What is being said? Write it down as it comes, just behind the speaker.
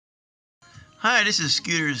Hi, this is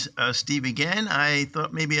Scooters Steve again. I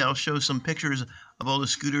thought maybe I'll show some pictures of all the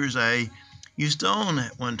scooters I used to own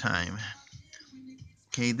at one time.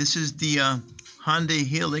 Okay, this is the Honda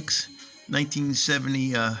Helix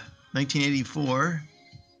 1984.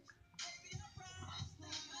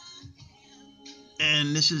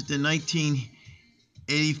 And this is the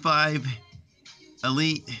 1985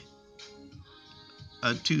 Elite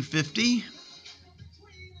 250.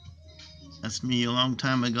 That's me a long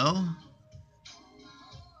time ago.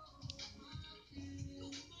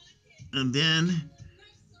 And then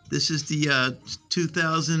this is the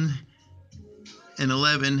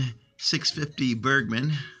 2011 650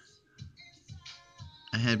 Bergman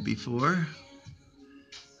I had before.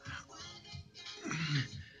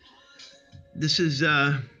 This is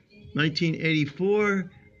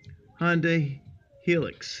 1984 Honda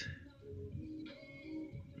Helix.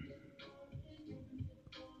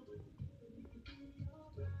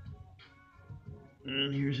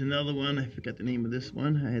 And here's another one. I forgot the name of this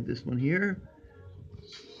one. I had this one here.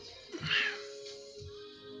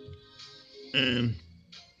 And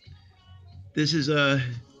this is a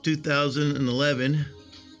 2011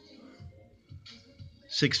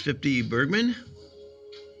 650 Bergman.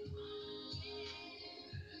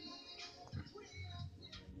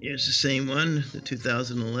 Here's the same one, the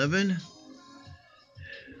 2011.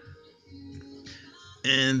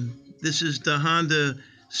 And this is the Honda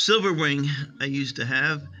Silverwing I used to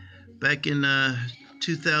have back in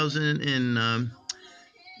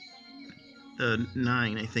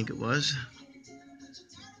 2009, I think it was.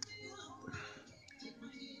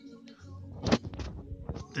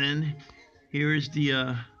 Then here is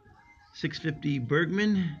the 650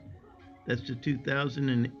 Bergman. That's the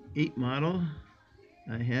 2008 model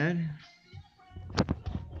I had.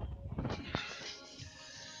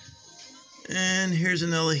 And here's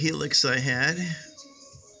another Helix I had.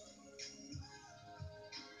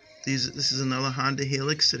 This is another Honda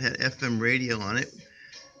Helix that had FM radio on it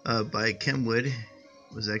by Kenwood. It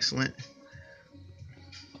was excellent.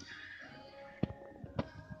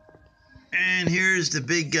 And here's the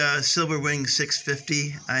big Silverwing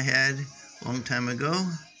 650 I had a long time ago.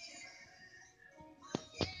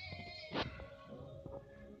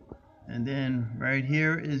 And then right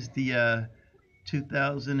here is the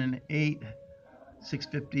 2008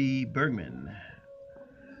 650 Bergman.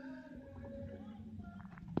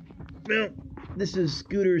 Well, this is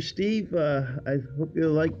Scooter Steve. I hope you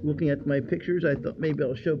like looking at my pictures. I thought maybe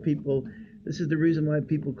I'll show people. This is the reason why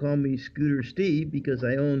people call me Scooter Steve, because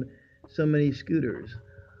I own so many scooters.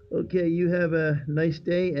 Okay, you have a nice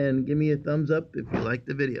day, and give me a thumbs up if you like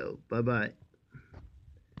the video. Bye-bye.